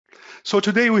So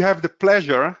today we have the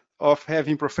pleasure of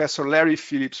having Professor Larry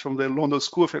Phillips from the London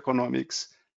School of Economics.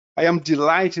 I am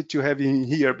delighted to have him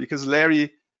here because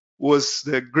Larry was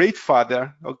the great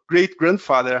father, or great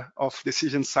grandfather of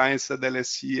decision science at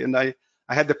LSE, and I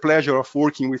had the pleasure of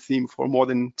working with him for more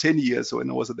than 10 years when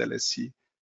I was at LSE.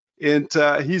 And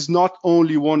he's not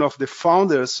only one of the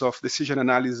founders of decision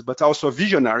analysis, but also a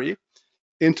visionary.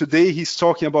 And today he's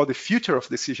talking about the future of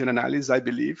decision analysis, I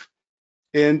believe.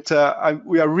 And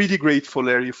we are really grateful,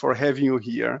 Larry, for having you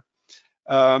here.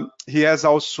 He has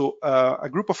also a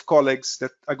group of colleagues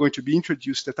that are going to be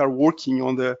introduced that are working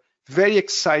on the very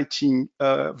exciting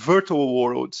virtual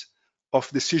world of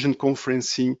decision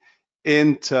conferencing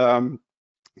and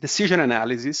decision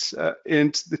analysis.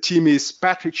 And the team is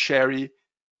Patrick Sherry,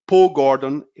 Paul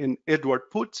Gordon, and Edward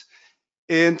Putt.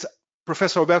 And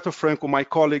Professor Alberto Franco, my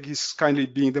colleague, is kindly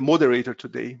being the moderator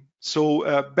today.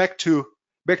 So back to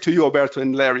you, Alberto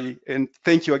and Larry, and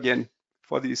thank you again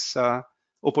for this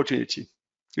opportunity.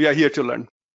 We are here to learn.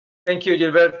 Thank you,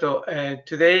 Gilberto.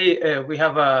 Today we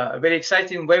have a very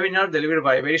exciting webinar delivered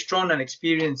by a very strong and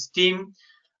experienced team.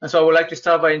 And so I would like to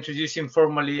start by introducing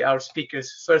formally our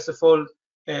speakers. First of all,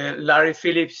 Larry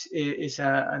Phillips is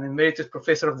an emeritus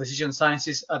professor of decision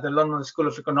sciences at the London School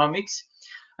of Economics,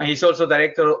 and he's also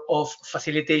director of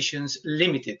Facilitations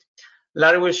Limited.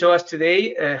 Larry will show us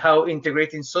today how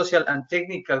integrating social and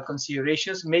technical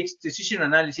considerations makes decision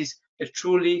analysis a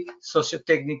truly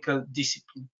socio-technical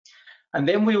discipline. And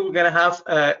then we were going to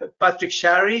have Patrick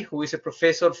Sherry, who is a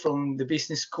professor from the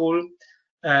business school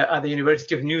at the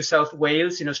University of New South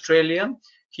Wales in Australia.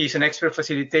 He's an expert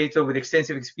facilitator with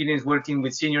extensive experience working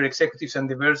with senior executives and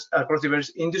across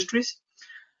diverse industries.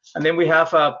 And then we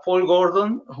have Paul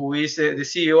Gordon, who is the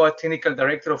CEO and Technical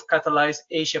Director of Catalyze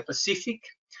Asia Pacific,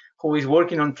 who is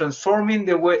working on transforming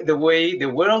the way the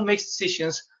world makes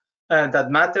decisions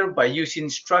that matter by using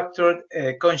structured,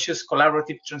 conscious,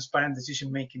 collaborative, transparent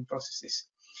decision-making processes.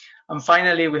 And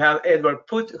finally, we have Edward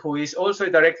Putt, who is also a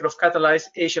Director of Catalyze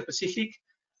Asia Pacific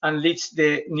and leads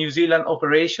the New Zealand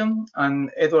operation.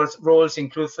 And Edward's roles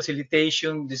include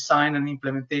facilitation, design, and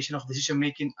implementation of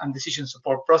decision-making and decision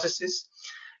support processes,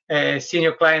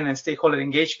 senior client and stakeholder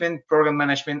engagement, program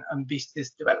management, and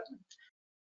business development.